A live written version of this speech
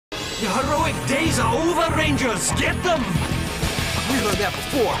Your heroic days are over, Rangers! Get them! We learned that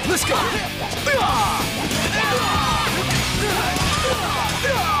before. Let's go!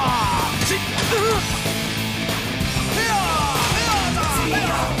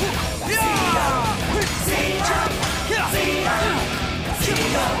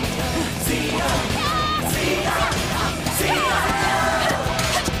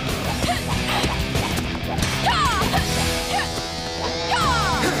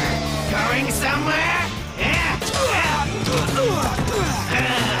 Going somewhere?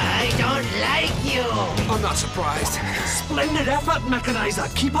 I don't like you. I'm not surprised. Splendid effort,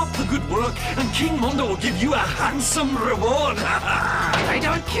 Mechanizer! Keep up the good work, and King Mondo will give you a handsome reward! I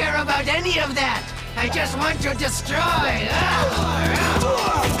don't care about any of that. I just want to destroy.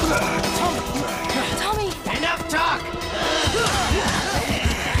 Tommy! Enough talk.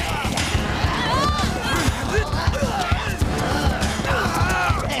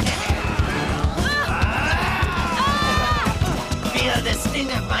 Feel the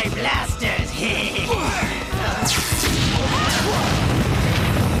sting of my blasters.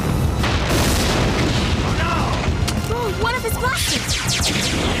 Oh, one of his blasters!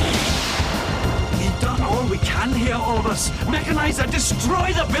 We've done all we can here, Orbus. Mechanizer,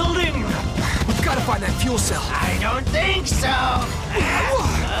 destroy the building! We've got to find that fuel cell. I don't think so.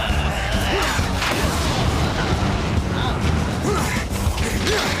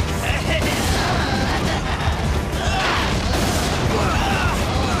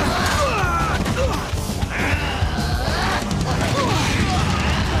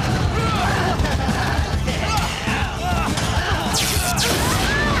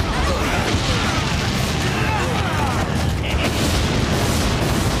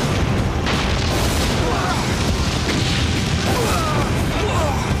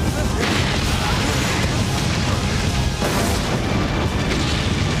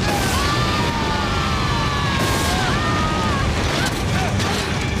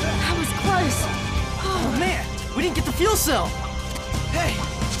 Fuel cell! Hey,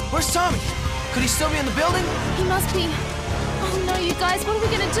 where's Tommy? Could he still be in the building? He must be. Oh no, you guys, what are we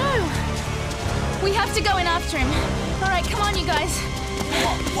gonna do? We have to go in after him. All right, come on, you guys.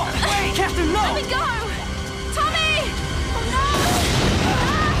 What? Wait, Captain, no! Let me go! Tommy! Oh no!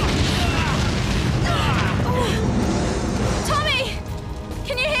 Tommy!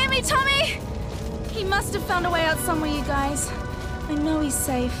 Can you hear me, Tommy? He must have found a way out somewhere, you guys. I know he's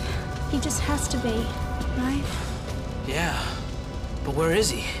safe. He just has to be, right? Yeah, but where is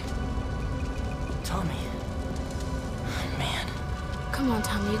he? Tommy. Man. Come on,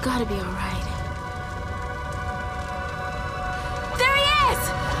 Tommy, you gotta be all right. There he is!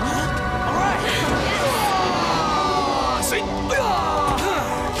 All right!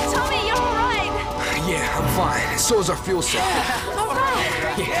 Tommy, you're all right! Yeah, I'm fine. So is our fuel cell. All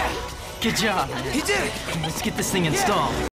right! Yeah. Good job, man. He did it! Let's get this thing installed.